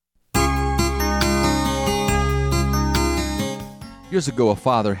Years ago, a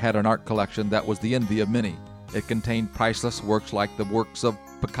father had an art collection that was the envy of many. It contained priceless works like the works of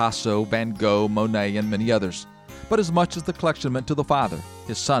Picasso, Van Gogh, Monet, and many others. But as much as the collection meant to the father,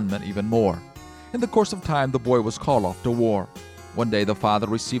 his son meant even more. In the course of time, the boy was called off to war. One day, the father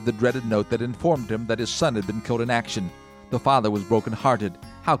received the dreaded note that informed him that his son had been killed in action. The father was broken-hearted.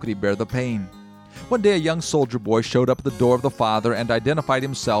 How could he bear the pain? One day, a young soldier boy showed up at the door of the father and identified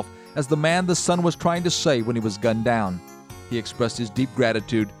himself as the man the son was trying to save when he was gunned down. He expressed his deep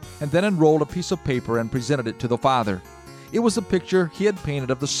gratitude and then unrolled a piece of paper and presented it to the father. It was a picture he had painted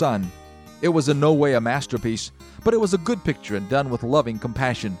of the son. It was in no way a masterpiece, but it was a good picture and done with loving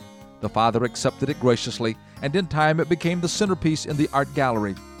compassion. The father accepted it graciously, and in time it became the centerpiece in the art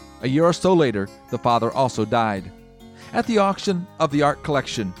gallery. A year or so later, the father also died. At the auction of the art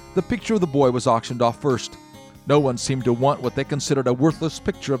collection, the picture of the boy was auctioned off first. No one seemed to want what they considered a worthless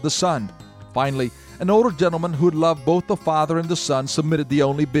picture of the son. Finally, an older gentleman who had loved both the father and the son submitted the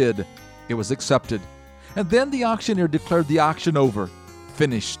only bid. It was accepted. And then the auctioneer declared the auction over.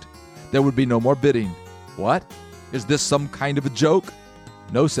 Finished. There would be no more bidding. What? Is this some kind of a joke?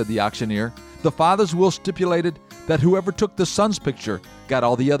 No, said the auctioneer. The father's will stipulated that whoever took the son's picture got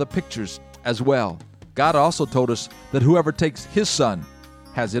all the other pictures as well. God also told us that whoever takes his son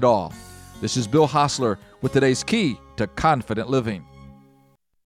has it all. This is Bill Hostler with today's Key to Confident Living.